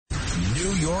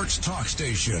New York's talk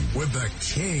station with the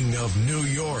king of New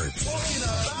York.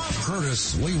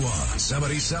 Curtis Lewa,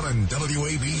 77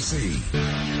 WABC.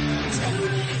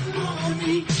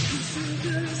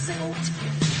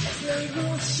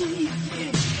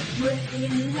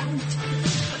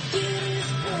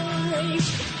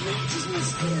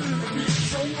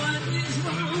 So what is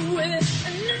wrong with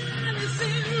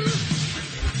analysis?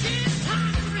 She's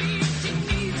hungry, she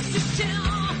needs to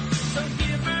tell. So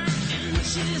give her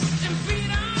inches and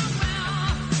feed her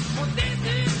well. Well, this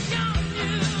is your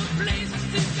new place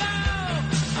to go.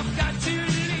 I've got to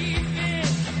leave it.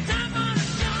 Time on a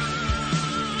show.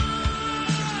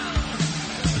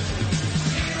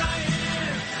 Here I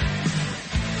am.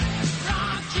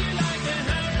 Rock you like a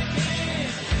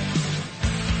hurricane.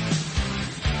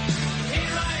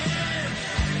 Here I am.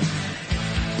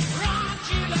 Rock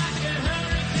you like a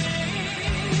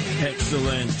hurricane.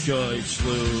 Excellent choice,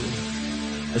 Lou.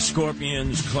 A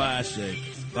Scorpions classic.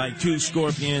 Like two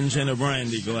scorpions in a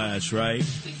brandy glass, right?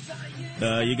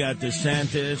 You got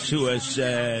DeSantis, who has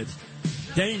said,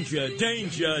 danger,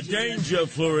 danger, danger,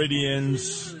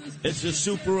 Floridians. It's a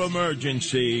super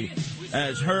emergency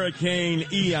as Hurricane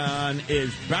Ian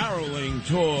is barreling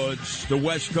towards the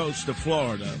west coast of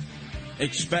Florida.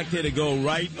 Expected to go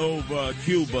right over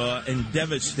Cuba and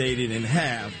devastate it in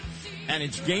half. And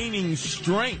it's gaining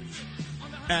strength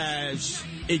as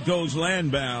it goes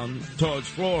landbound towards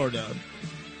Florida.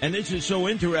 And this is so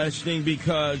interesting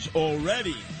because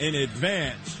already in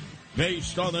advance,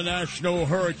 based on the National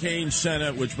Hurricane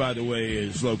Center, which, by the way,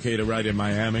 is located right in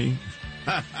Miami,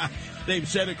 they've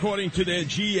said according to their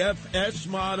GFS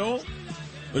model,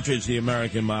 which is the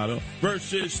American model,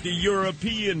 versus the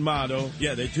European model.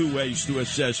 Yeah, there are two ways to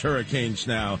assess hurricanes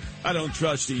now. I don't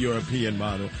trust the European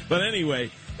model. But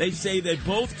anyway, they say they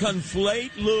both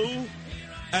conflate, Lou,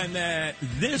 and that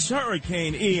this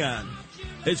Hurricane Ian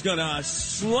is going to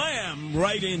slam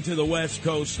right into the west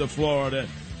coast of Florida.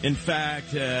 In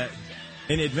fact,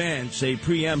 in advance, a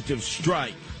preemptive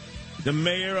strike. The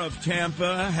mayor of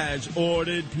Tampa has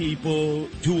ordered people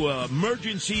to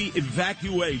emergency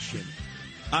evacuation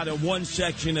out of one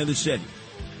section of the city,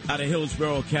 out of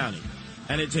Hillsborough County.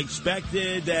 And it's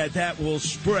expected that that will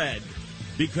spread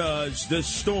because the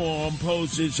storm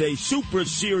poses a super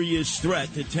serious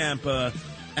threat to Tampa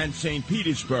and St.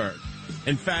 Petersburg.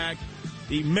 In fact,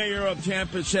 the mayor of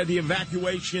Tampa said the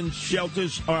evacuation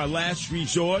shelters are a last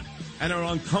resort and are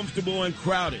uncomfortable and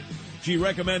crowded. She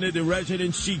recommended the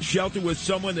residents seek shelter with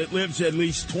someone that lives at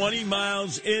least 20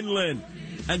 miles inland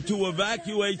and to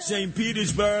evacuate St.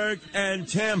 Petersburg and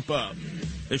Tampa.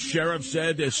 The sheriff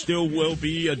said there still will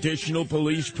be additional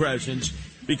police presence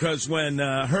because when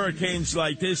hurricanes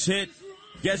like this hit,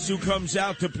 guess who comes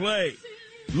out to play?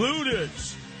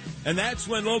 Looters. And that's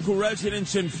when local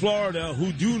residents in Florida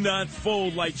who do not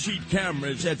fold like cheap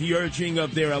cameras at the urging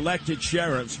of their elected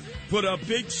sheriffs put up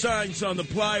big signs on the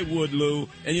plywood, Lou.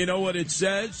 And you know what it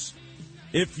says?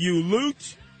 If you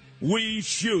loot, we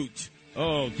shoot.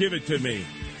 Oh, give it to me.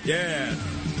 Yeah.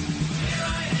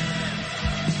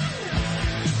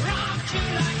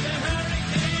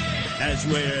 As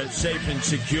we're safe and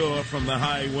secure from the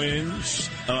high winds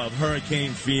of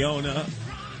Hurricane Fiona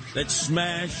that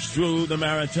smashed through the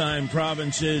maritime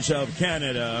provinces of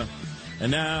Canada. And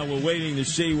now we're waiting to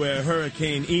see where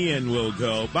Hurricane Ian will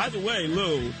go. By the way,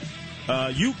 Lou,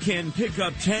 you can pick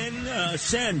up 10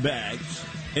 sandbags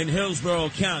in Hillsborough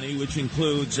County, which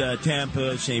includes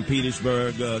Tampa, St.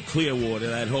 Petersburg, Clearwater,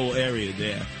 that whole area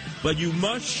there. But you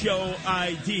must show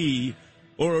ID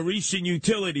or a recent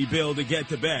utility bill to get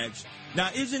the bags.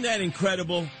 Now, isn't that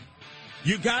incredible?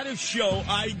 You got to show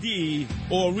ID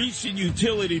or recent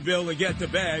utility bill to get the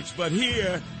bags, but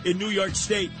here in New York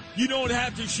State, you don't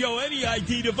have to show any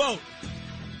ID to vote.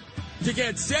 To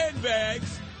get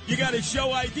sandbags, you got to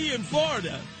show ID in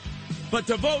Florida. But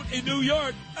to vote in New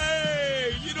York,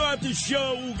 hey, you don't have to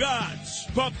show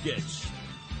ugats, pumpkins.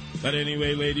 But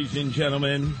anyway, ladies and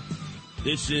gentlemen,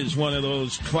 this is one of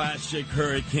those classic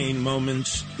hurricane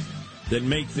moments that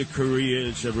make the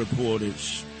careers of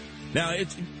reporters. Now,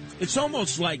 it's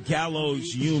almost like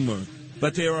gallows humor,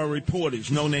 but there are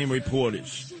reporters, no-name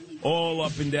reporters, all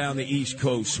up and down the East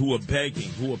Coast who are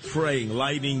begging, who are praying,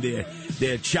 lighting their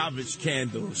Chavez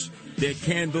candles, their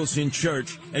candles in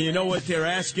church. And you know what they're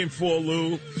asking for,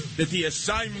 Lou? That the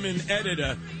assignment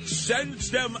editor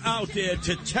sends them out there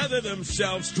to tether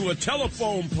themselves to a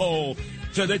telephone pole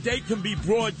so that they can be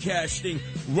broadcasting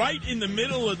right in the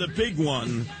middle of the big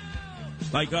one,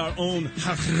 like our own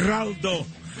Geraldo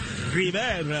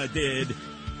Rivera did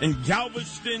in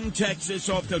Galveston, Texas,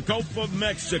 off the Gulf of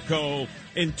Mexico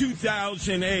in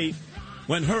 2008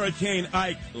 when Hurricane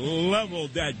Ike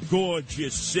leveled that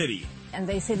gorgeous city. And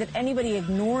they say that anybody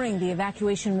ignoring the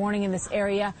evacuation warning in this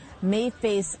area may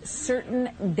face certain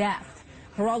death.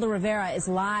 Geraldo Rivera is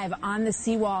live on the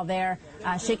seawall there,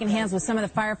 shaking hands with some of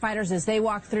the firefighters as they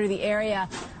walk through the area.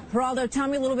 Geraldo, tell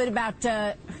me a little bit about,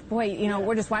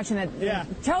 we're just watching it. Yeah.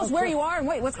 Tell us where you are and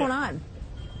what's going on?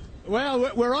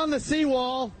 Well, we're on the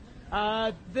seawall.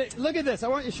 Look at this. I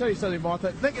want to show you something,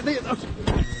 Martha. Look at this.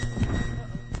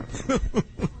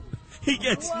 He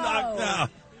gets knocked out.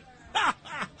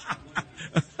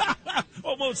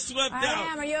 Almost swept out. I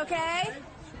am. Are you okay?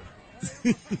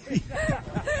 He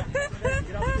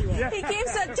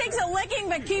takes a licking,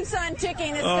 but keeps on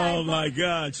ticking. Oh, my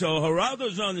God. So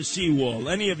Geraldo's on the seawall.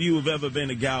 Any of you who have ever been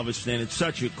to Galveston, it's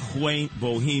such a quaint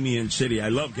bohemian city. I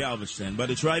love Galveston, but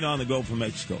it's right on the Gulf of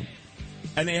Mexico.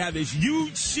 And they have this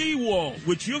huge seawall,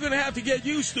 which you're going to have to get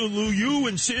used to, Lou. You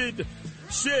and Sid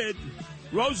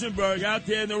Rosenberg out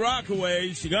there in the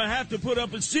Rockaways. You're going to have to put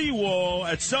up a seawall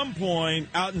at some point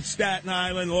out in Staten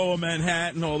Island, Lower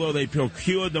Manhattan, although they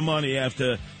procured the money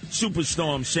after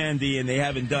Superstorm Sandy, and they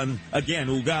haven't done, again,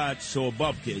 Ugats or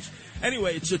Bupkis.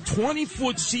 Anyway, it's a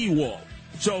 20-foot seawall.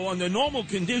 So under normal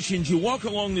conditions, you walk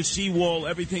along the seawall,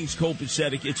 everything's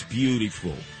copacetic, it's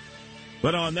beautiful.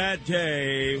 But on that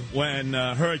day, when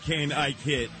Hurricane Ike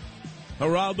hit,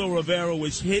 Geraldo Rivera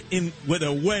was hit with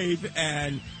a wave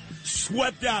and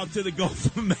swept out to the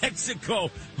Gulf of Mexico.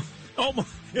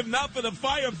 If not for the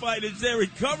firefighters there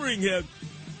recovering him,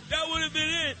 that would have been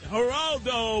it.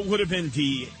 Geraldo would have been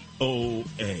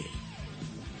DOA.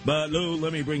 But, Lou,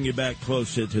 let me bring you back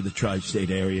closer to the tri-state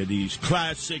area. These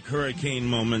classic hurricane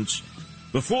moments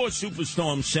before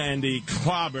Superstorm Sandy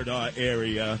clobbered our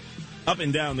area up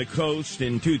and down the coast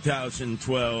in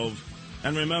 2012.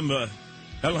 And remember,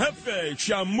 El Jefe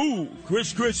Shamu,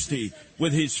 Chris Christie,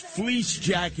 with his fleece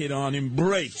jacket on,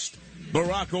 embraced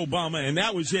Barack Obama, and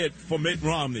that was it for Mitt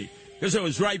Romney, because it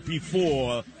was right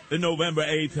before the November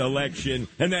 8th election,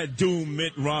 and that doomed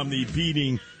Mitt Romney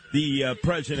beating the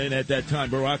president at that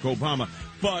time, Barack Obama.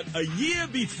 But a year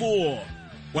before,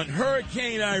 when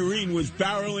Hurricane Irene was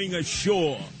barreling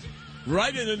ashore,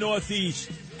 right in the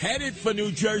Northeast, headed for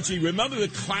New Jersey, remember the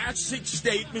classic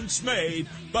statements made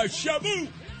by Shamu,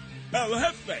 El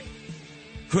Jefe,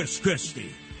 Chris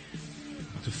Christie.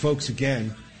 To folks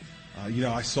again,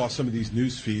 I saw some of these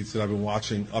news feeds that I've been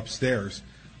watching upstairs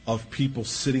of people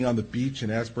sitting on the beach in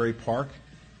Asbury Park.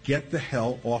 Get the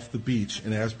hell off the beach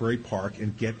in Asbury Park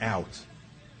and get out.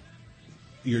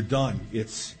 You're done.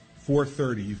 It's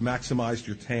 4:30. You've maximized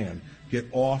your tan. Get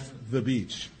off the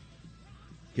beach.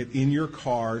 Get in your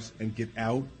cars and get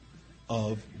out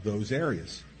of those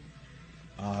areas.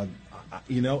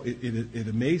 It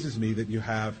amazes me that you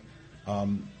have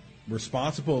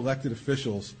responsible elected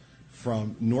officials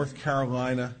from North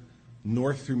Carolina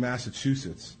north through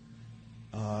Massachusetts,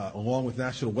 along with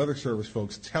National Weather Service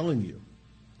folks, telling you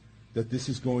that this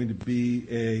is going to be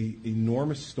an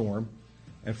enormous storm,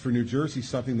 and for New Jersey,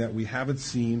 something that we haven't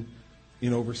seen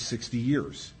in over 60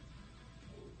 years.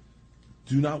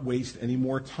 Do not waste any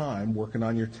more time working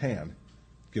on your tan.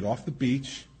 Get off the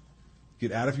beach,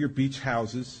 get out of your beach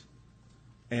houses,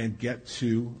 and get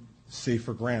to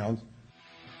safer ground.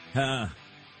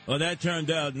 Well, that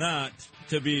turned out not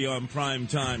to be on prime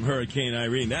time Hurricane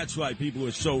Irene. That's why people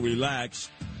were so relaxed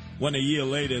when a year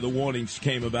later the warnings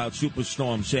came about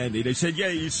Superstorm Sandy. They said, yeah,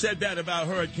 you said that about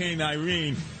Hurricane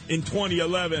Irene in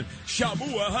 2011.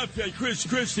 Shamu El Jefe Chris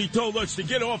Christie told us to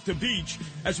get off the beach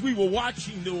as we were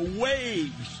watching the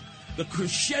waves, the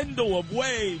crescendo of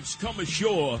waves come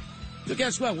ashore. So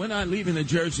guess what? We're not leaving the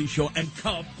Jersey Shore, and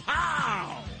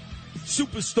kapow!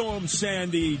 Superstorm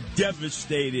Sandy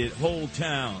devastated whole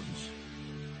towns.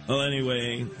 Well,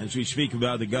 anyway, as we speak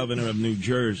about the governor of New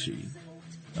Jersey,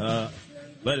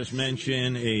 let us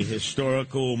mention a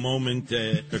historical moment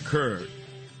that occurred.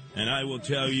 And I will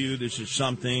tell you, this is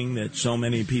something that so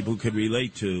many people could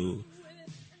relate to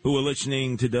who are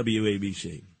listening to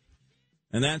WABC.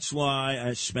 And that's why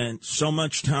I spent so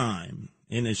much time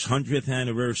in this 100th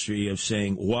anniversary of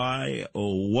saying, why,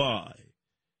 oh, why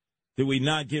did we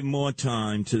not give more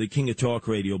time to the king of talk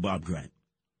radio, Bob Grant?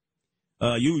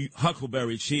 You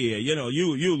huckleberries here, you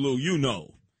Lou, you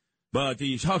know. But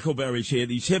these huckleberries here,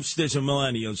 these hipsters and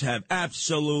millennials have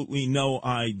absolutely no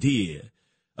idea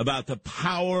about the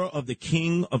power of the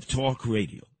king of talk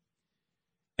radio.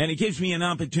 And it gives me an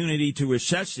opportunity to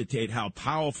resuscitate how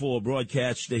powerful a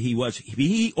broadcaster he was.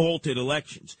 He altered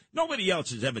elections. Nobody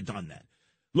else has ever done that.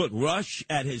 Look, Rush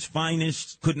at his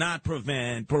finest could not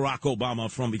prevent Barack Obama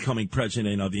from becoming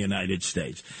president of the United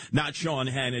States. Not Sean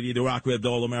Hannity, the rock-ribbed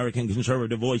all-American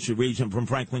conservative voice of reason from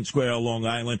Franklin Square, Long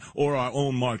Island, or our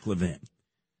own Mark Levin.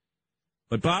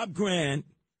 But Bob Grant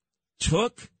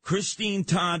took Christine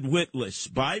Todd Whitlis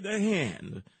by the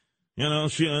hand. You know,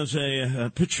 she was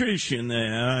a patrician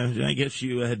there. I guess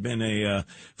you had been a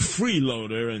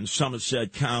freeloader in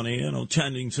Somerset County, you know,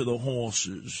 tending to the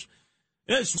horses.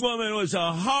 This woman was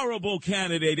a horrible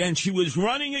candidate, and she was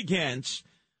running against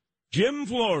Jim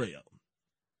Florio,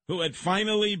 who had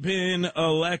finally been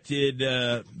elected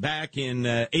back in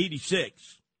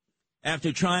 86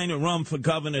 after trying to run for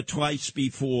governor twice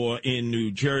before in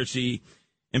New Jersey.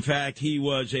 In fact, he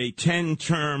was a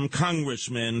 10-term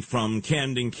congressman from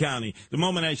Camden County. The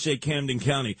moment I say Camden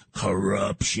County,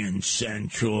 corruption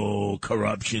central.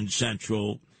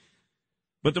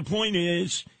 But the point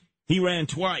is, he ran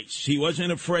twice. He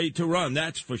wasn't afraid to run,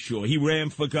 that's for sure. He ran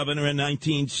for governor in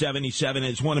 1977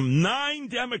 as one of 9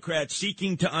 Democrats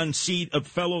seeking to unseat a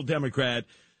fellow Democrat,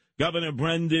 Governor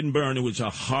Brendan Byrne, who was a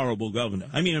horrible governor.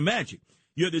 I mean, imagine,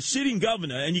 you're the sitting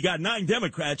governor and you got 9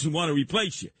 Democrats who want to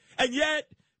replace you. And yet,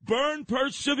 Byrne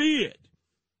persevered.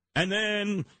 And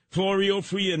then Florio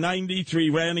Free in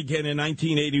 93 ran again in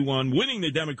 1981, winning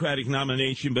the Democratic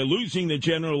nomination but losing the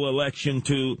general election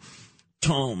to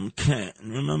Tom Kent.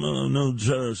 Remember New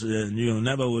Jersey, and you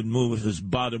never would move his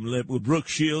bottom lip with Brooke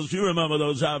Shields. You remember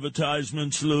those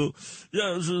advertisements, Lou?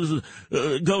 Yes,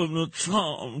 Governor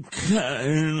Tom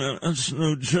Kent. That's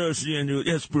New Jersey. And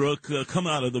yes, Brooke, come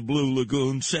out of the Blue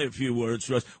Lagoon. Say a few words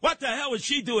for us. What the hell was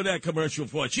she doing that commercial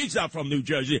for? She's not from New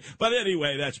Jersey. But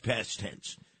anyway, that's past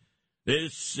tense.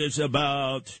 This is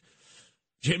about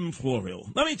Jim Florio.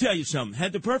 Let me tell you something.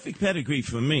 Had the perfect pedigree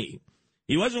for me.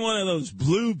 He wasn't one of those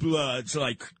blue bloods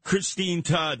like Christine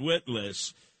Todd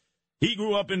Whitlis. He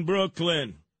grew up in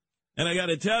Brooklyn. And I got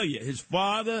to tell you, his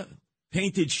father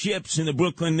painted ships in the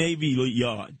Brooklyn Navy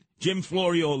Yard. Jim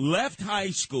Florio left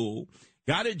high school,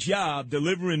 got a job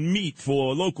delivering meat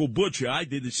for a local butcher. I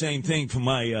did the same thing for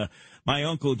my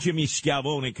uncle Jimmy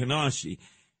Scalvone in Canarsie.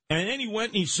 And then he went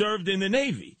and he served in the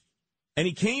Navy. And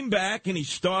he came back and he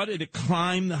started to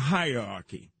climb the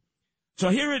hierarchy. So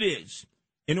here it is.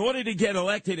 In order to get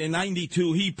elected in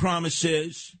 92, he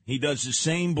promises, he does the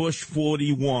same Bush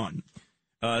 41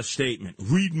 statement.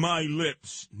 Read my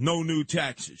lips, no new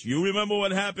taxes. You remember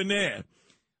what happened there?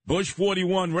 Bush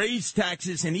 41 raised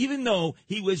taxes, and even though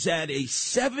he was at a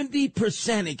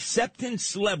 70%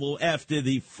 acceptance level after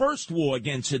the first war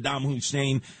against Saddam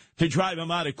Hussein to drive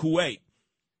him out of Kuwait,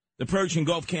 the Persian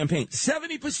Gulf campaign,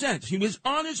 70%. He was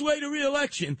on his way to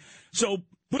re-election. So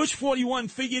Bush 41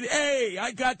 figured, hey,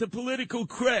 I got the political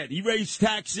cred. He raised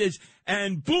taxes,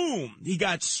 and boom, he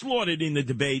got slaughtered in the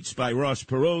debates by Ross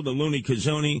Perot, the loony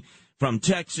Kazoni from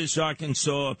Texas,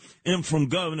 Arkansas, and from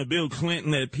Governor Bill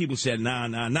Clinton, that people said, nah,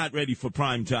 not ready for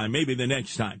prime time, maybe the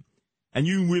next time. And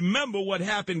you remember what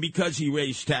happened because he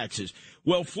raised taxes.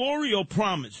 Well, Florio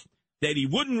promised that he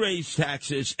wouldn't raise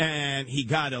taxes, and he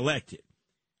got elected.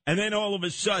 And then all of a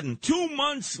sudden, 2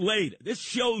 months later, this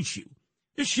shows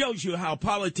you how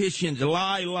politicians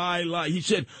lie. He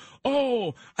said,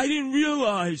 oh, I didn't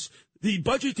realize the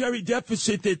budgetary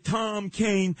deficit that Tom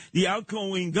Kean, the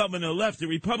outgoing governor, left, the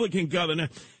Republican governor,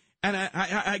 and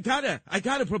I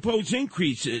gotta propose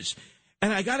increases,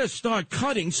 and I gotta start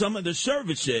cutting some of the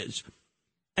services.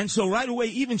 And so right away,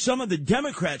 even some of the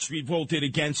Democrats revolted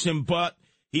against him, but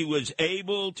he was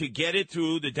able to get it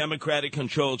through the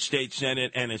Democratic-controlled state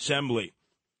Senate and Assembly.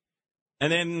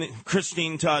 And then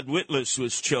Christine Todd Whitlis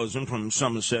was chosen from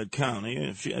Somerset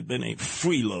County. She had been a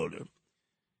freeloader.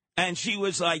 And she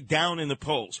was like down in the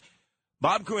polls.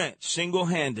 Bob Grant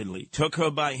single-handedly took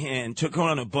her by hand, took her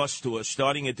on a bus tour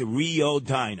starting at the Rio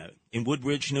Diner in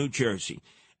Woodbridge, New Jersey,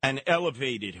 and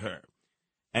elevated her.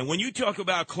 And when you talk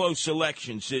about close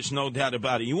elections, there's no doubt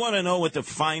about it. You want to know what the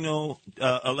final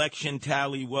election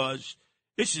tally was?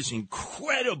 This is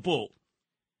incredible.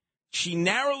 She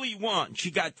narrowly won.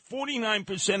 She got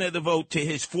 49% of the vote to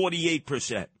his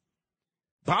 48%.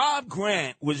 Bob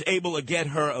Grant was able to get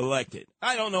her elected.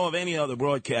 I don't know of any other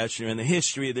broadcaster in the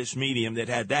history of this medium that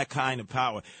had that kind of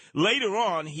power. Later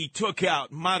on, he took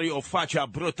out Mario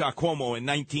Faccia Brutta Cuomo in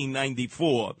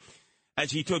 1994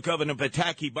 as he took Governor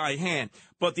Pataki by hand.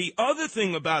 But the other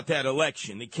thing about that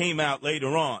election that came out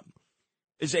later on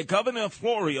is that Governor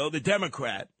Florio, the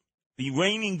Democrat, the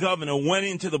reigning governor, went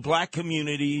into the black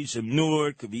communities of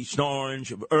Newark, of East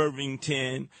Orange, of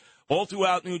Irvington, all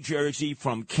throughout New Jersey,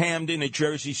 from Camden to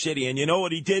Jersey City. And you know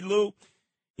what he did, Lou?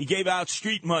 He gave out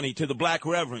street money to the black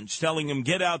reverends, telling them,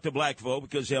 get out the black vote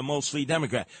because they're mostly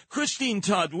Democrat. Christine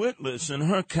Todd Whitlis and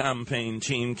her campaign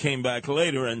team came back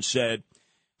later and said,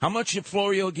 how much did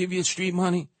Florio give you street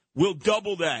money? We'll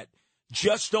double that.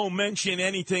 just don't mention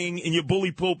anything in your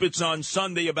bully pulpits on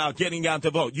Sunday about getting out to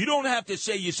vote. You don't have to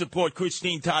say you support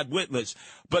Christine Todd Whitlis,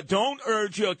 but don't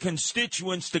urge your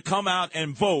constituents to come out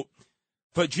and vote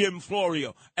for Jim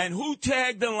Florio. And who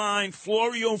tagged the line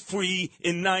Florio free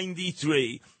in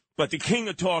 93? But the king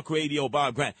of talk radio,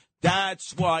 Bob Grant.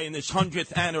 That's why in this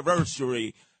 100th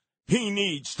anniversary, he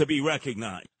needs to be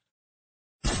recognized.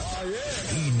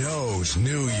 He knows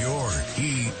New York.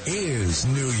 He is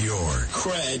New York.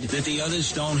 Cred that the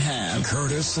others don't have.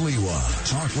 Curtis Lewa,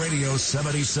 Talk Radio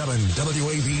 77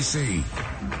 WABC.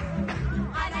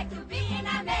 I like to be in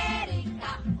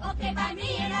America. Okay, by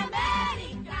me in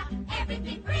America.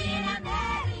 Everything free in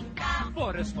America.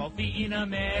 For a small fee in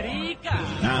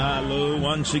America. Lou,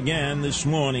 once again this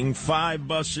morning, 5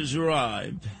 buses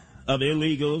arrived of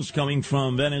illegals coming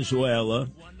from Venezuela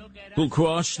who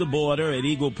crossed the border at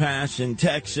Eagle Pass in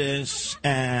Texas,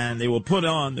 and they were put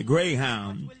on the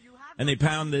Greyhound, and they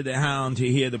pounded the Hound to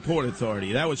hear the Port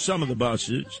Authority. That was some of the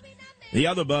buses. The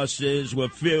other buses were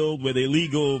filled with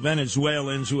illegal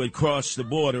Venezuelans who had crossed the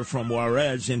border from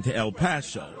Juarez into El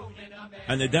Paso.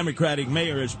 And the Democratic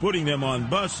mayor is putting them on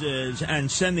buses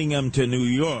and sending them to New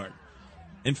York.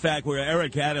 In fact, where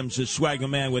Eric Adams, a swagger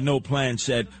man with no plan,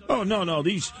 said, oh, no,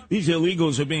 these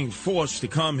illegals are being forced to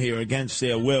come here against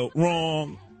their will.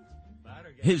 Wrong.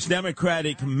 His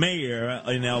Democratic mayor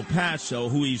in El Paso,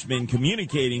 who he's been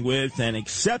communicating with and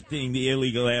accepting the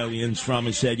illegal aliens from,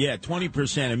 has said,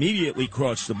 20% immediately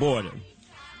cross the border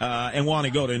and want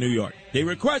to go to New York. They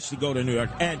request to go to New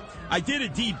York. And I did a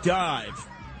deep dive,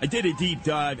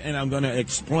 and I'm going to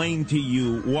explain to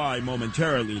you why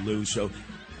momentarily, Lou. So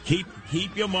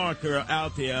Keep your marker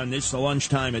out there on this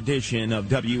lunchtime edition of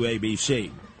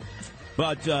WABC.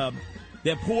 But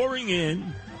they're pouring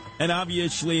in, and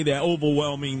obviously they're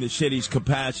overwhelming the city's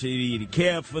capacity to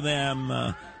care for them.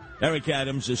 Eric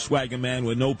Adams, a swagger man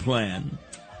with no plan,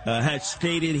 has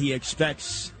stated he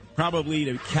expects probably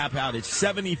to cap out at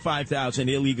 75,000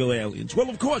 illegal aliens. Well,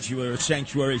 of course, you are a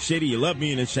sanctuary city. You love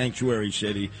being a sanctuary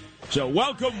city. So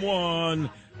welcome one.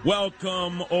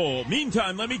 Welcome all.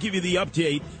 Meantime, let me give you the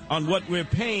update on what we're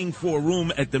paying for a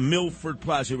room at the Milford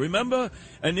Plaza. Remember,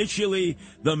 initially,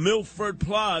 the Milford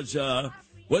Plaza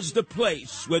was the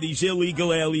place where these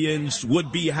illegal aliens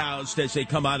would be housed as they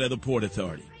come out of the Port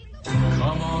Authority. Come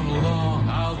on along,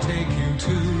 I'll take you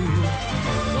to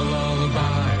the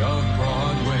lullaby of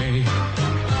Broadway.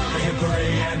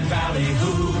 Hickory and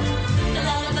Ballyhoo. The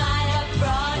lullaby of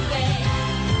Broadway.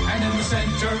 And in the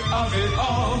center of it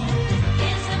all,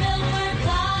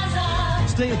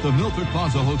 stay at the Milford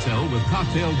Plaza Hotel with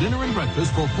cocktail, dinner, and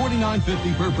breakfast for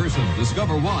 $49.50 per person.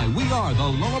 Discover why we are the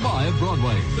lullaby of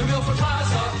Broadway. the Milford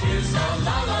Plaza is the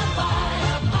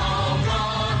lullaby of all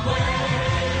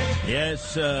Broadway.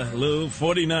 Yes, Lou,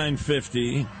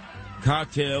 $49.50,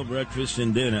 cocktail, breakfast,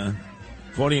 and dinner,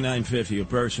 $49.50 a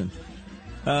person.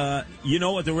 You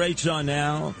know what the rates are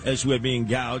now as we're being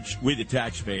gouged? We're the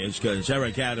taxpayers, because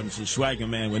Eric Adams, the swagger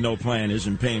man with no plan,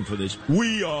 isn't paying for this.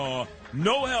 We are.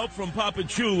 No help from Papa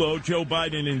Chulo, Joe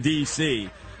Biden in D.C.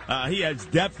 He has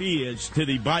deaf ears to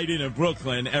the Biden of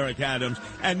Brooklyn, Eric Adams,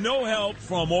 and no help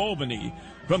from Albany,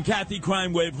 from Kathy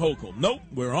Crime Wave Hochul. Nope,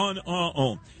 we're on our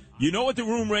own. You know what the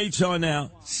room rates are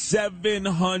now?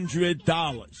 $700.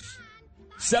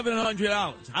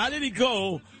 $700. How did it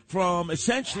go from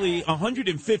essentially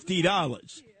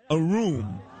 $150 a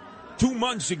room 2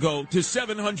 months ago to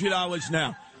 $700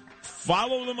 now?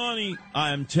 Follow the money.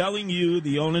 I'm telling you,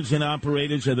 the owners and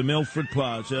operators of the Milford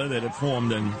Plaza that have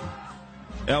formed an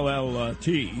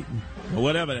LLT, or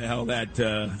whatever the hell that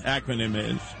acronym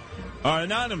is, are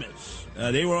anonymous.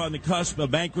 They were on the cusp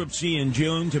of bankruptcy in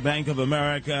June to Bank of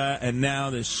America, and now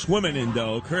they're swimming in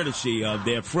dough, courtesy of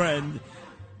their friend,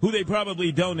 who they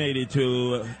probably donated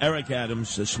to, Eric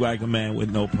Adams, a swagger man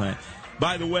with no plan.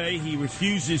 By the way, he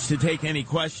refuses to take any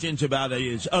questions about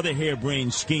his other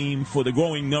harebrained scheme for the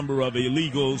growing number of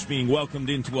illegals being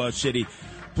welcomed into our city,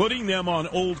 putting them on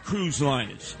old cruise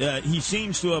liners. He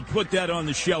seems to have put that on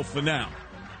the shelf for now.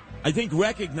 I think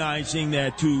recognizing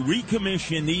that to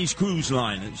recommission these cruise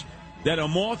liners that are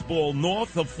mothballed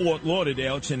north of Fort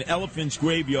Lauderdale, it's an elephant's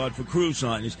graveyard for cruise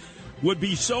liners, would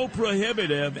be so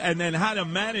prohibitive, and then how to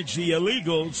manage the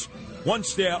illegals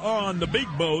once they're on the big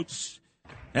boats,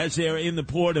 as they're in the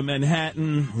port of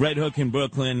Manhattan, Red Hook in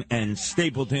Brooklyn, and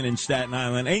Stapleton in Staten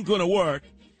Island, ain't going to work.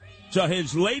 So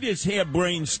his latest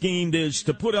harebrained scheme is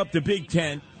to put up the big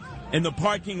tent in the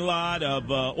parking lot of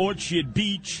Orchard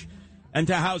Beach and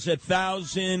to house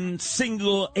 1,000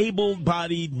 single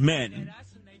able-bodied men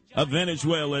of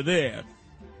Venezuela there.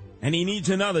 And he needs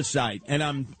another site. And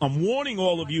I'm warning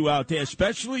all of you out there,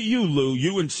 especially you, Lou,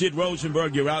 you and Sid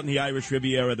Rosenberg, you're out in the Irish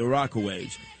Riviera, the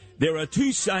Rockaways. There are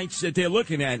 2 sites that they're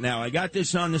looking at now. I got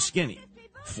this on the skinny.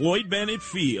 Floyd Bennett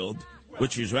Field,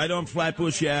 which is right on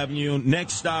Flatbush Avenue,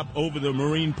 next stop over the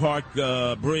Marine Park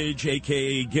Bridge,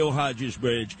 a.k.a. Gil Hodges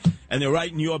Bridge, and they're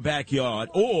right in your backyard.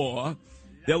 Or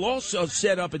they'll also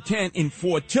set up a tent in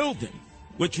Fort Tilden,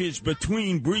 which is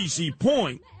between Breezy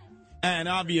Point and,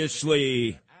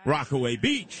 obviously, Rockaway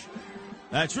Beach.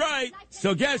 That's right.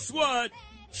 So guess what?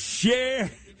 Share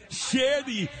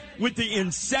with the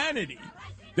insanity.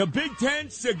 The big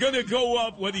tents are going to go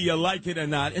up whether you like it or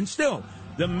not. And still,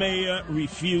 the mayor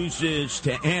refuses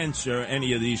to answer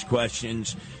any of these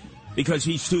questions because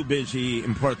he's too busy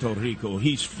in Puerto Rico.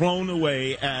 He's flown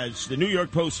away, as the New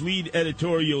York Post lead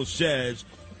editorial says.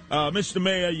 Mr.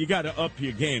 Mayor, you got to up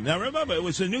your game. Now, remember, it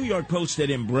was the New York Post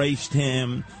that embraced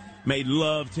him, made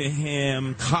love to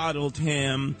him, coddled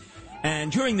him.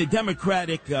 And during the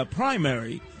Democratic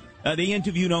primary, they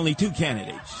interviewed only 2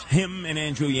 candidates, him and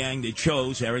Andrew Yang. They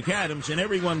chose Eric Adams, and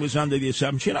everyone was under the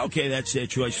assumption, okay, that's their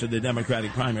choice for the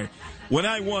Democratic primary. When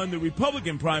I won the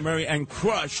Republican primary and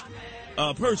crushed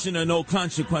a person of no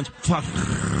consequence,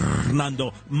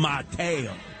 Fernando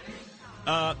Mateo,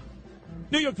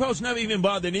 New York Post never even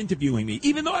bothered interviewing me,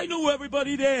 even though I knew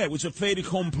everybody there. It was a fait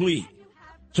accompli.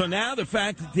 So now the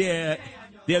fact that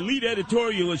their lead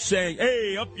editorial is saying,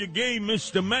 hey, up your game,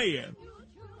 Mr. Mayor,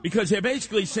 because they're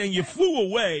basically saying you flew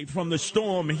away from the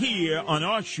storm here on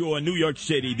our shore, New York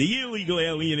City, the illegal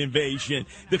alien invasion,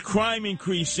 the crime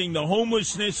increasing, the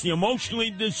homelessness, the emotionally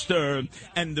disturbed,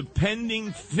 and the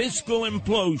pending fiscal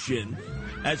implosion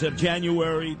as of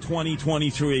January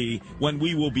 2023, when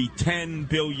we will be $10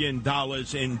 billion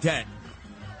in debt.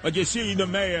 But you see, the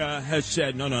mayor has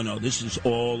said, no, this is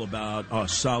all about our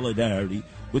solidarity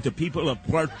with the people of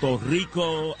Puerto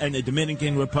Rico and the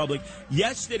Dominican Republic.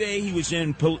 Yesterday, he was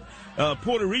in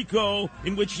Puerto Rico,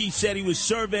 in which he said he was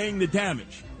surveying the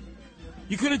damage.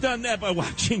 You could have done that by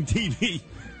watching TV,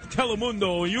 Telemundo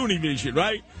or Univision,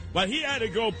 right? But he had to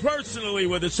go personally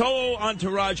with his whole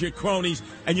entourage of cronies.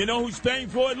 And you know who's paying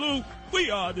for it, Lou?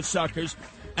 We are, the suckers.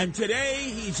 And today,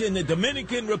 he's in the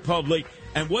Dominican Republic.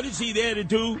 And what is he there to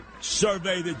do?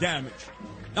 Survey the damage.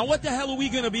 Now, what the hell are we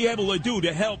going to be able to do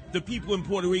to help the people in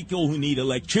Puerto Rico who need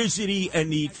electricity and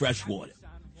need fresh water?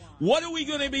 What are we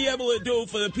going to be able to do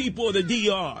for the people of the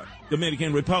DR,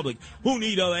 Dominican Republic, who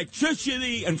need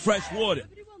electricity and fresh water?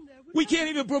 We can't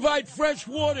even provide fresh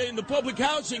water in the public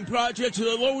housing projects of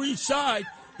the Lower East Side,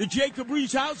 the Jacob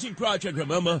Reese housing project.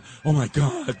 Remember? Oh, my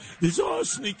God, there's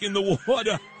arsenic in the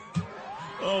water.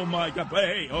 Oh, my God.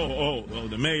 Hey,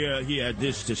 the mayor, he had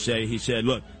this to say. He said,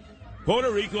 look, Puerto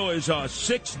Rico is our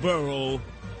 6th borough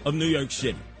of New York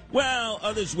City. Well,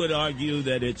 others would argue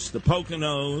that it's the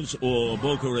Poconos or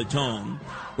Boca Raton,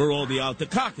 where all the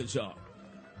Altacacas are.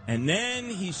 And then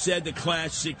he said the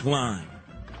classic line,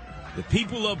 the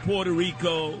people of Puerto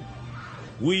Rico,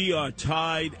 we are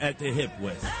tied at the hip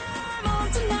with. I'm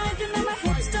on tonight, you know my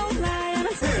hips don't lie, and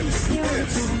I'm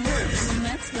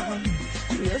let's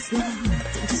go,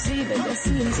 don't you see, baby, I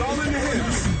see it's all in the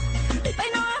hips. I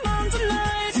know I'm on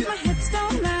tonight, my hips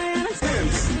don't lie, and I'm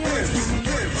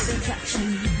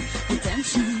attraction,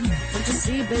 attention, don't you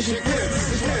see, baby,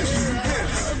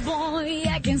 oh boy,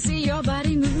 I can see your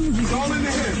body move. It's all in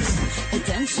the hips.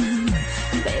 Attention,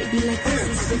 baby, like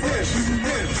this is perfection.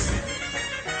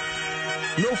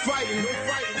 No fighting.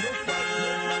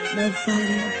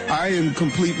 I am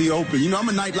completely open. You know, I'm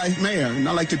a nightlife mayor, and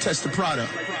I like to test the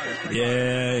product.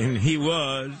 Yeah, and he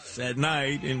was at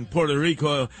night in Puerto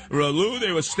Rico. Lou,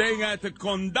 they were staying at the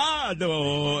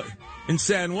Condado in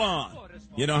San Juan.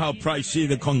 You know how pricey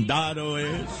the Condado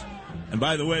is? And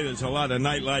by the way, there's a lot of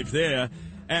nightlife there.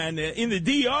 And in the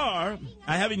DR,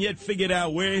 I haven't yet figured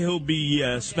out where he'll be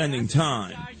spending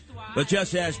time. But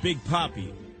just ask Big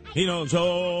Papi. He knows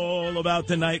all about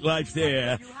the nightlife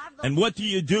there. And what do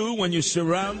you do when you're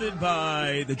surrounded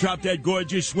by the drop-dead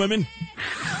gorgeous women?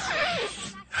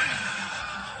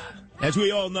 As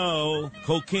we all know,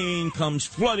 cocaine comes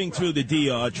flooding through the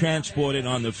DR, transported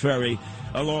on the ferry,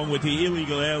 along with the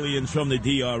illegal aliens from the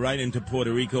DR right into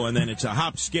Puerto Rico, and then it's a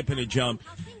hop, skip, and a jump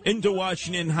into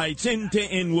Washington Heights, into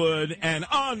Inwood, and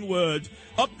onward,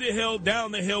 up the hill,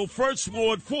 down the hill, 1st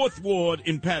Ward, 4th Ward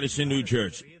in Paterson, New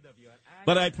Jersey.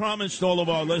 But I promised all of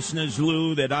our listeners,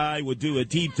 Lou, that I would do a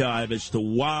deep dive as to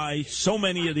why so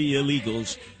many of the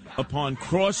illegals, upon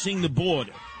crossing the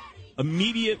border,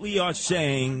 immediately are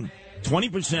saying,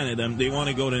 20% of them, they want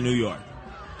to go to New York.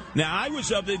 Now, I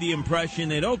was under the impression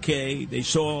that, okay, they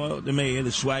saw the mayor,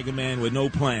 the swagger man with no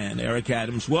plan, Eric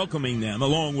Adams, welcoming them,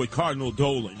 along with Cardinal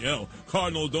Dolan.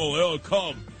 Cardinal Dolan,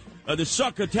 come. The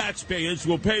sucker taxpayers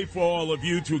will pay for all of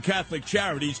you through Catholic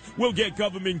charities. We'll get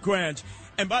government grants.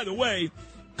 And by the way,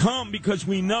 come because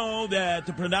we know that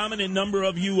the predominant number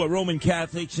of you are Roman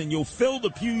Catholics, and you'll fill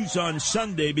the pews on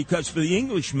Sunday because for the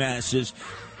English masses,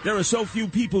 there are so few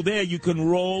people there you can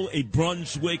roll a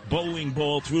Brunswick bowling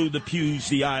ball through the pews,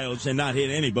 the aisles, and not hit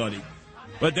anybody.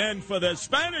 But then for the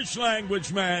Spanish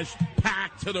language mass,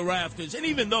 packed to the rafters. And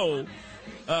even though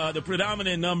the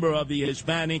predominant number of the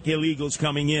Hispanic illegals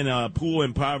coming in are poor,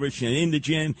 impoverished, and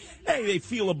indigent, hey, they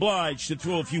feel obliged to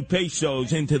throw a few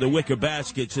pesos into the wicker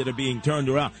baskets that are being turned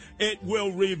around. It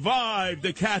will revive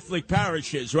the Catholic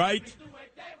parishes, right?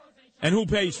 And who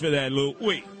pays for that, Lou?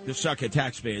 We, the sucker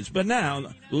taxpayers. But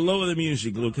now, lower the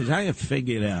music, Lou, because I have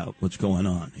figured out what's going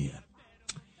on here.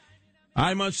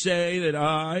 I must say that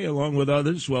I, along with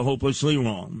others, were hopelessly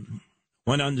wrong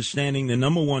when understanding the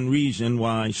number one reason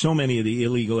why so many of the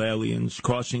illegal aliens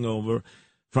crossing over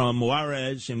from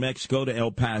Juarez in Mexico to El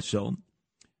Paso,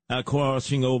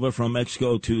 crossing over from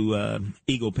Mexico to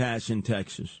Eagle Pass in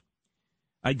Texas.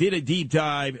 I did a deep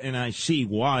dive, and I see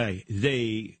why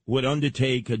they would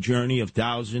undertake a journey of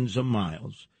thousands of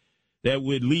miles that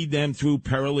would lead them through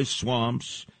perilous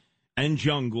swamps and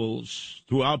jungles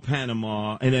throughout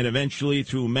Panama, and then eventually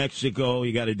through Mexico.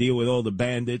 You got to deal with all the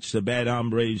bandits, the bad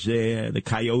hombres there, the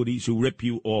coyotes who rip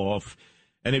you off.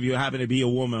 And if you happen to be a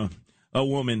woman,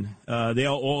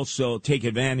 they'll also take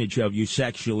advantage of you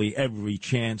sexually every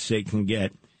chance they can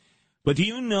get. But do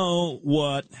you know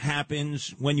what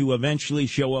happens when you eventually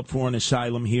show up for an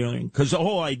asylum hearing? Because the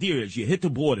whole idea is you hit the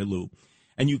border, Lou,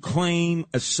 and you claim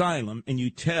asylum, and you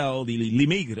tell the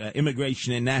LIMIGRA,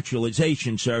 Immigration and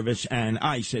Naturalization Service, and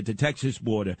ICE at the Texas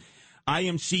border, I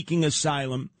am seeking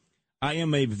asylum. I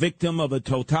am a victim of a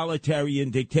totalitarian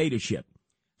dictatorship.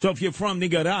 So if you're from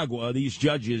Nicaragua, these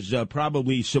judges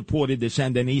probably supported the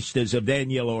Sandinistas of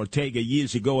Daniel Ortega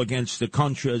years ago against the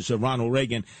Contras of Ronald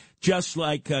Reagan, just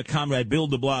like Comrade Bill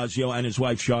de Blasio and his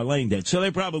wife Charlene did. So they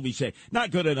probably say,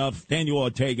 not good enough, Daniel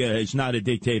Ortega is not a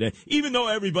dictator, even though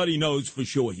everybody knows for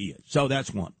sure he is. So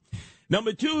that's one.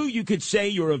 Number two, you could say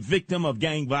you're a victim of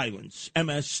gang violence,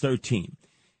 MS-13.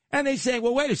 And they say,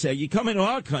 well, wait a second, you come into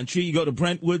our country, you go to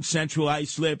Brentwood, Central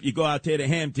Islip, you go out there to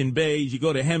Hampton Bays, you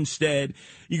go to Hempstead,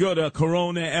 you go to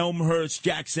Corona, Elmhurst,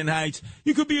 Jackson Heights.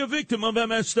 You could be a victim of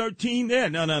MS-13 there.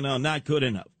 No, not good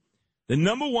enough. The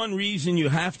number one reason you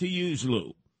have to use,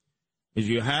 Lou, is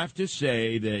you have to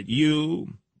say that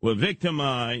you were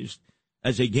victimized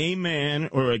as a gay man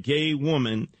or a gay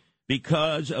woman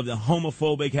because of the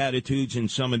homophobic attitudes in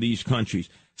some of these countries.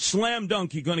 Slam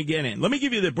dunk, you're going to get in. Let me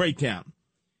give you the breakdown.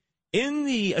 In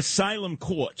the asylum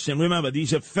courts, and remember,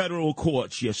 these are federal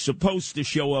courts. You're supposed to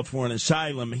show up for an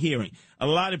asylum hearing. A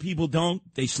lot of people don't.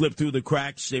 They slip through the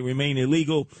cracks. They remain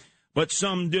illegal, but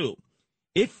some do.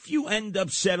 If you end up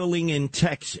settling in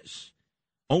Texas,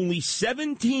 only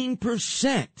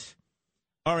 17%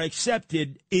 are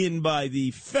accepted in by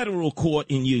the federal court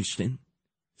in Houston,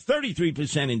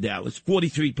 33% in Dallas,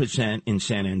 43% in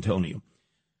San Antonio.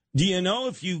 Do you know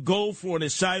if you go for an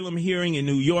asylum hearing in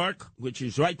New York, which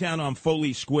is right down on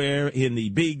Foley Square in the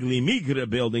big LIMIGRA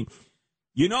building,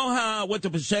 you know what the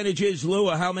percentage is, Lou,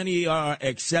 or how many are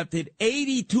accepted?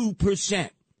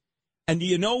 82%. And do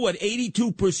you know what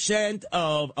 82%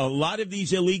 of a lot of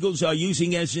these illegals are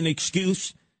using as an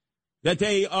excuse? That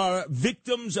they are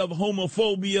victims of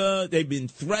homophobia, they've been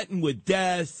threatened with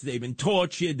death, they've been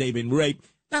tortured, they've been raped.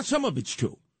 Now, some of it's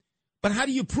true. But how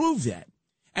do you prove that?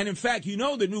 And in fact, you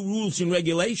know the new rules and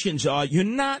regulations are you're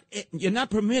not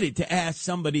permitted to ask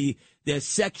somebody their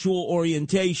sexual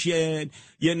orientation.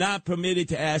 You're not permitted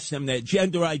to ask them their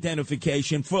gender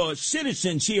identification for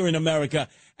citizens here in America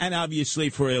and obviously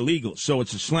for illegals. So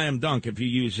it's a slam dunk if you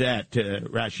use that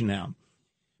rationale.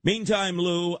 Meantime,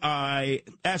 Lou, I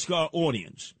ask our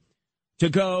audience to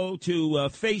go to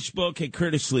Facebook at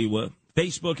Curtis Lewa,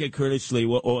 Facebook at Curtis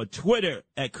Lewa, or Twitter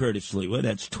at Curtis Lewa.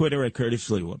 That's Twitter at Curtis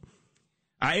Lewa.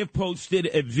 I have posted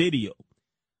a video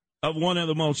of one of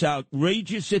the most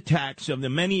outrageous attacks of the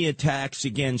many attacks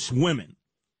against women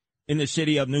in the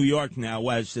city of New York now,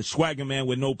 as the swagger man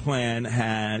with no plan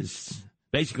has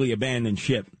basically abandoned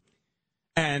ship.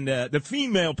 And the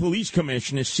female police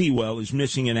commissioner, Sewell, is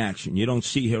missing in action. You don't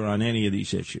see her on any of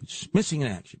these issues. Missing in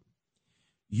action.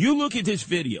 You look at this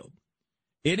video.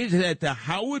 It is at the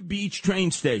Howard Beach train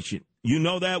station. You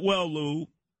know that well, Lou.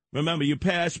 Remember, you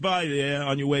pass by there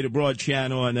on your way to Broad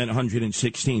Channel and then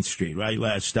 116th Street, right?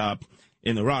 Last stop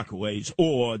in the Rockaways.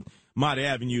 Or Mott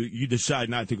Avenue, you decide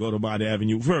not to go to Mott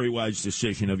Avenue. Very wise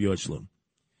decision of yours, Lou.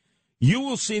 You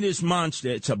will see this monster.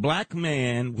 It's a black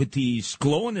man with these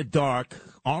glow-in-the-dark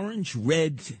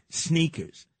orange-red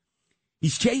sneakers.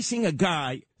 He's chasing a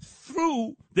guy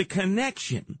through the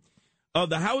connection of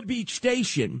the Howard Beach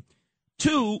station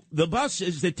to the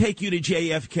buses that take you to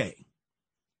JFK.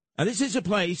 Now, this is a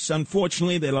place,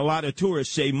 unfortunately, that a lot of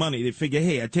tourists save money. They figure,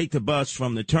 hey, I take the bus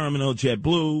from the terminal,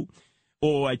 JetBlue,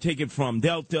 or I take it from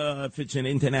Delta if it's an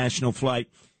international flight,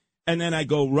 and then I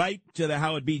go right to the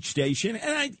Howard Beach station,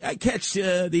 and I catch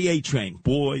the A train.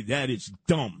 Boy, that is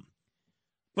dumb.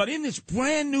 But in this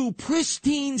brand-new,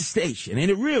 pristine station,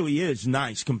 and it really is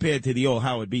nice compared to the old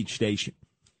Howard Beach station,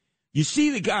 you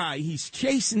see the guy, he's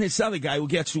chasing this other guy who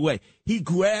gets away. He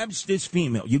grabs this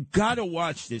female. You got to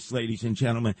watch this, ladies and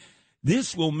gentlemen.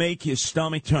 This will make his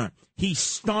stomach turn. He's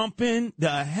stomping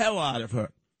the hell out of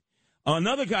her.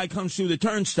 Another guy comes through the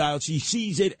turnstiles. He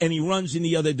sees it, and he runs in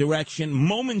the other direction,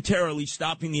 momentarily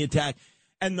stopping the attack.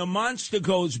 And the monster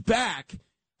goes back,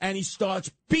 and he starts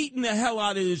beating the hell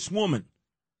out of this woman.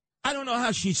 I don't know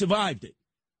how she survived it.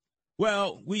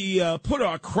 Well, we put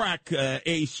our crack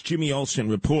ace, Jimmy Olsen,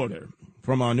 reporter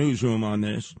from our newsroom on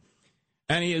this,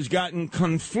 and he has gotten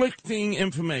conflicting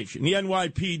information. The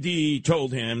NYPD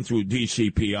told him through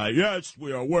DCPI, yes,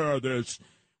 we are aware of this.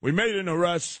 We made an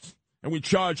arrest, and we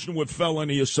charged him with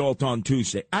felony assault on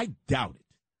Tuesday. I doubt it.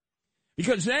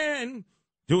 Because then,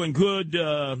 doing good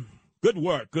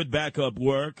work, good backup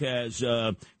work, as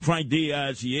Frank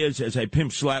Diaz he is, as I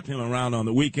pimp slap him around on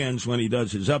the weekends when he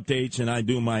does his updates, and I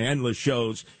do my endless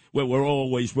shows where we're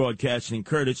always broadcasting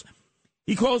Curtis.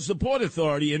 He calls the Port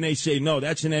Authority, and they say, no,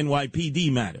 that's an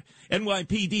NYPD matter.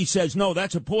 NYPD says, no,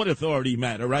 that's a Port Authority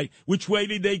matter, right? Which way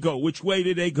did they go? Which way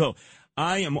did they go?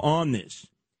 I am on this.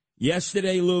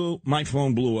 Yesterday, Lou, my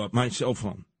phone blew up, my cell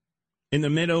phone, in the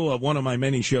middle of one of my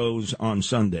many shows on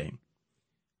Sunday.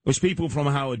 It was people from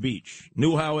Howard Beach,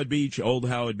 New Howard Beach, Old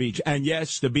Howard Beach, and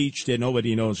yes, the beach that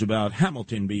nobody knows about,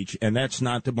 Hamilton Beach, and that's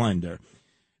not the blender.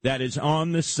 That is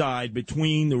on the side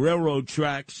between the railroad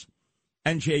tracks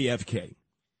and JFK.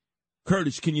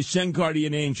 Curtis, can you send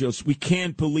guardian angels? We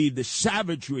can't believe the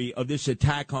savagery of this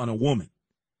attack on a woman.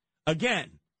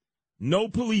 Again, no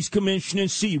police commissioner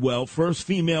Sewell, first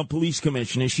female police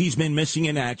commissioner. She's been missing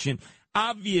in action.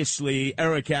 Obviously,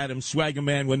 Eric Adams, swagger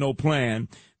man with no plan,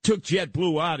 took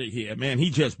JetBlue out of here, man. He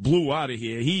just blew out of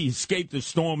here. He escaped the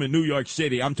storm in New York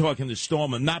City. I'm talking the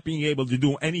storm of not being able to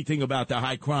do anything about the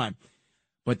high crime.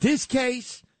 But this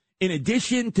case, in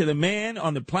addition to the man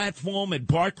on the platform at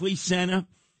Barclays Center,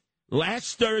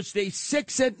 last Thursday,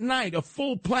 6 p.m, a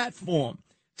full platform,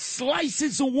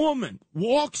 slices a woman,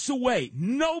 walks away.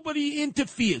 Nobody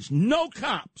interferes, no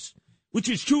cops, which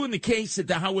is true in the case at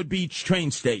the Howard Beach train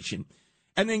station.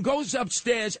 And then goes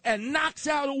upstairs and knocks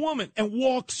out a woman and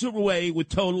walks away with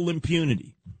total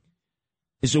impunity.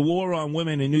 There's a war on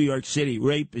women in New York City.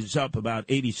 Rape is up about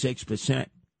 86%.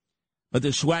 But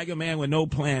the swagger man with no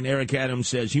plan, Eric Adams,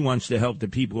 says he wants to help the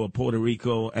people of Puerto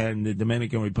Rico and the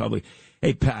Dominican Republic.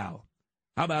 Hey, pal,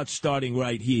 how about starting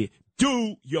right here?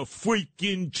 Do your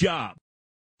freaking job.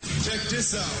 Check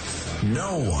this out.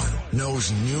 No one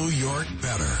knows New York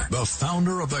better. The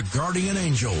founder of the Guardian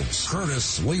Angels,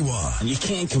 Curtis Lewa. And you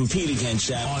can't compete against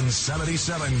that. On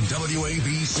 77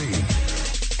 WABC.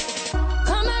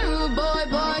 Come here, rude boy,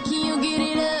 boy, can you get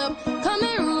it up? Come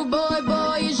here, rude boy,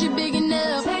 boy, is you big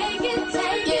enough? Take it,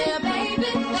 yeah, baby,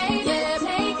 take it, yeah.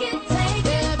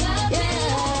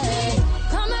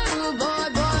 Come here, rude boy,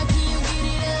 boy, can you get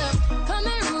it up? Come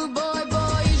here, rude boy,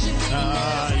 boy, is you big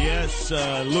enough? Yes,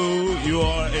 Lou, you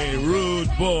are a rude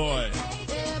boy.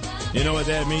 You know what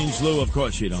that means, Lou? Of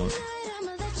course you don't.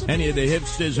 Any of the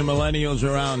hipsters and millennials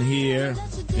around here,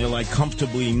 they're like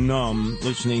comfortably numb,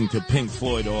 listening to Pink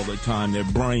Floyd all the time. They're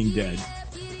brain dead.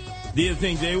 Do you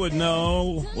think they would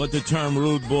know what the term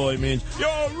rude boy means? You're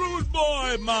a rude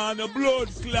boy, man, a blood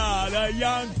clot, a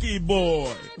Yankee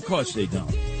boy. Of course they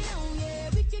don't.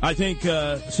 I think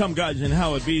some guys in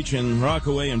Howard Beach and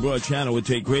Rockaway and Broad Channel would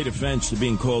take great offense to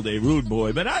being called a rude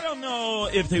boy, but I don't know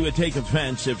if they would take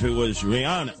offense if it was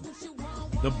Rihanna,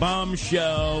 the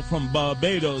bombshell from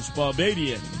Barbados,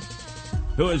 Barbadian,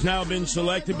 who has now been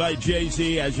selected by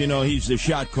Jay-Z. As you know, he's the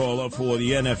shot caller for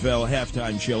the NFL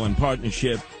halftime show in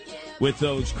partnership with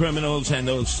those criminals and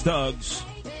those thugs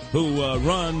who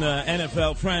run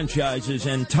NFL franchises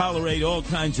and tolerate all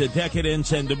kinds of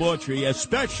decadence and debauchery,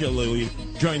 especially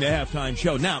during the halftime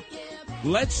show. Now,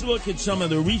 let's look at some of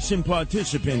the recent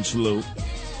participants, Lou.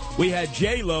 We had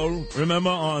J-Lo, remember,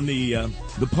 on the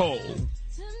poll,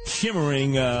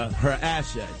 shimmering her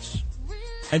assets.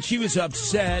 And she was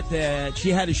upset that she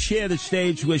had to share the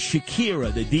stage with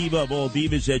Shakira, the diva of all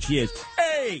divas that she is.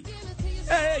 Hey,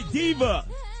 diva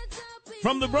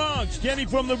from the Bronx, Jenny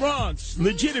from the Bronx,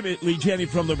 legitimately Jenny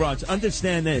from the Bronx.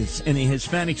 Understand this, in the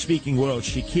Hispanic-speaking world,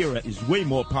 Shakira is way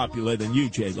more popular than you,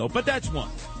 J-Lo, but that's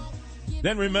one.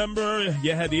 Then remember,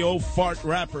 you had the old fart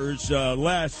rappers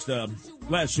last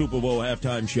Super Bowl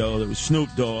halftime show. There was Snoop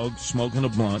Dogg smoking a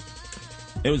blunt.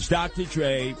 It was Dr.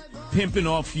 Dre pimping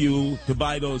off you to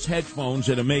buy those headphones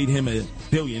that have made him a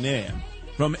billionaire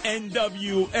from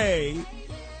NWA.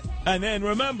 And then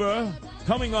remember,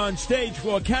 coming on stage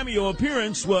for a cameo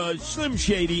appearance was Slim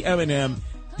Shady, Eminem.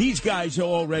 These guys are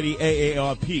already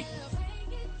AARP.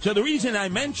 So the reason I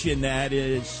mention that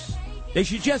is they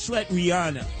should just let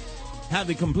Rihanna have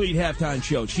the complete halftime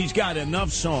show. She's got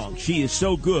enough songs. She is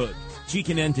so good. She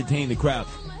can entertain the crowd.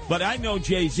 But I know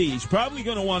Jay-Z is probably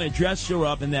going to want to dress her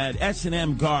up in that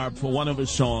S&M garb for one of her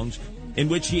songs, in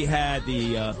which she had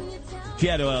oh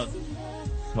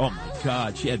my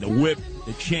God, she had the whip,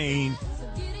 the chain.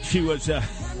 She was,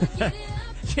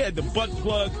 she had the butt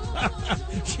plug.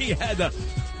 She had the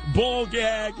ball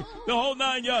gag, the whole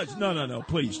 9 yards. No,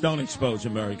 please don't expose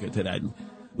America to that.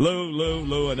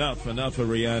 Lou, enough of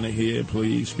Rihanna here,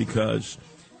 please, because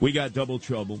we got double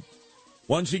trouble.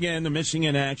 Once again, the missing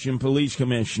in action police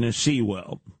commissioner,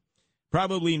 Sewell,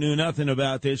 probably knew nothing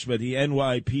about this, but the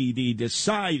NYPD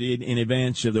decided in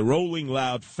advance of the Rolling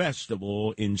Loud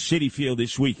Festival in Citi Field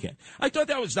this weekend. I thought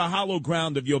that was the hollow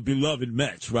ground of your beloved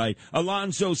Mets, right?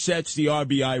 Alonso sets the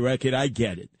RBI record. I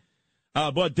get it.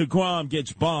 But DeGrom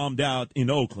gets bombed out in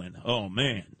Oakland. Oh,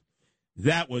 man.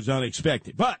 That was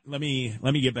unexpected. But let me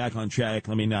get back on track.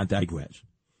 Let me not digress.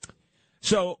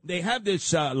 So they have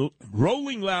this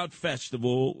Rolling Loud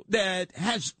Festival that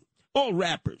has all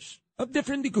rappers of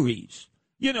different degrees.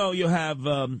 You know, you have,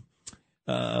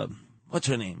 what's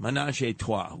her name? Menage a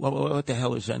Trois. What the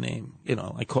hell is her name? You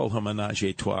know, I call her Menage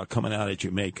a Trois, coming out of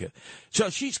Jamaica. So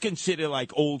she's considered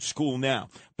like old school now.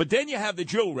 But then you have the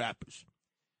drill rappers.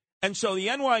 And so the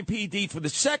NYPD for the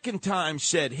second time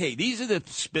said, hey, these are the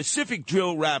specific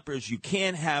drill rappers you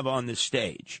can't have on the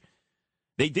stage.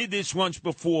 They did this once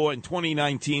before in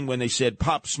 2019 when they said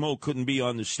Pop Smoke couldn't be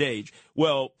on the stage.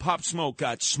 Well, Pop Smoke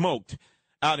got smoked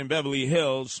out in Beverly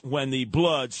Hills when the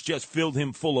Bloods just filled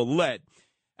him full of lead.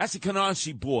 That's a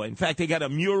Canarsie boy. In fact, they got a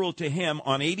mural to him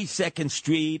on 82nd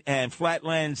Street and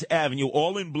Flatlands Avenue,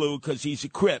 all in blue because he's a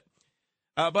Crip.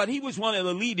 But he was one of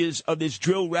the leaders of this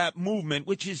drill rap movement,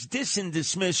 which is diss and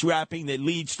dismiss rapping that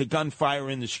leads to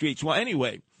gunfire in the streets. Well,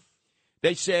 anyway,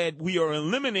 they said we are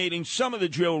eliminating some of the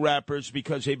drill rappers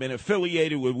because they've been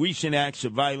affiliated with recent acts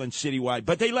of violence citywide.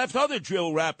 But they left other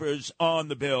drill rappers on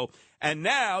the bill. And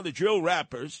now the drill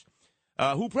rappers,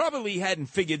 who probably hadn't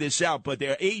figured this out, but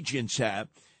their agents have,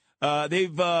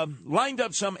 they've lined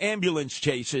up some ambulance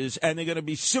chases, and they're going to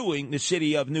be suing the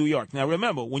city of New York. Now,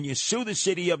 remember, when you sue the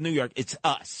city of New York, it's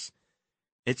us.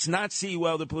 It's not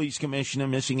Sewell, the police commissioner,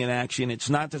 missing in action. It's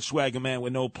not the swagger man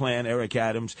with no plan, Eric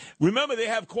Adams. Remember, they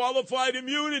have qualified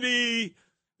immunity,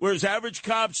 whereas average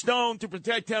cops don't, to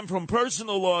protect them from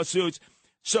personal lawsuits.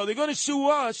 So they're going to sue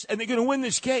us, and they're going to win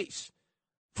this case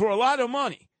for a lot of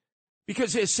money.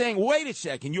 Because they're saying, wait a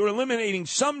second, you're eliminating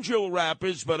some drill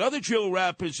rappers, but other drill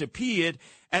rappers appeared,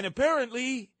 and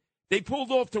apparently they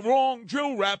pulled off the wrong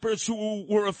drill rappers who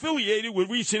were affiliated with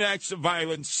recent acts of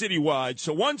violence citywide.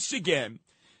 So once again,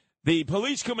 the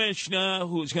police commissioner,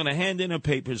 who's going to hand in her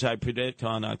papers, I predict,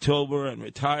 on October and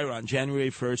retire on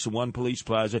January 1st at One Police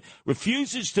Plaza,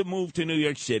 refuses to move to New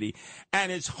York City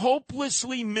and is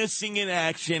hopelessly missing in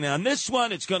action. On this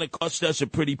one, it's going to cost us a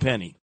pretty penny.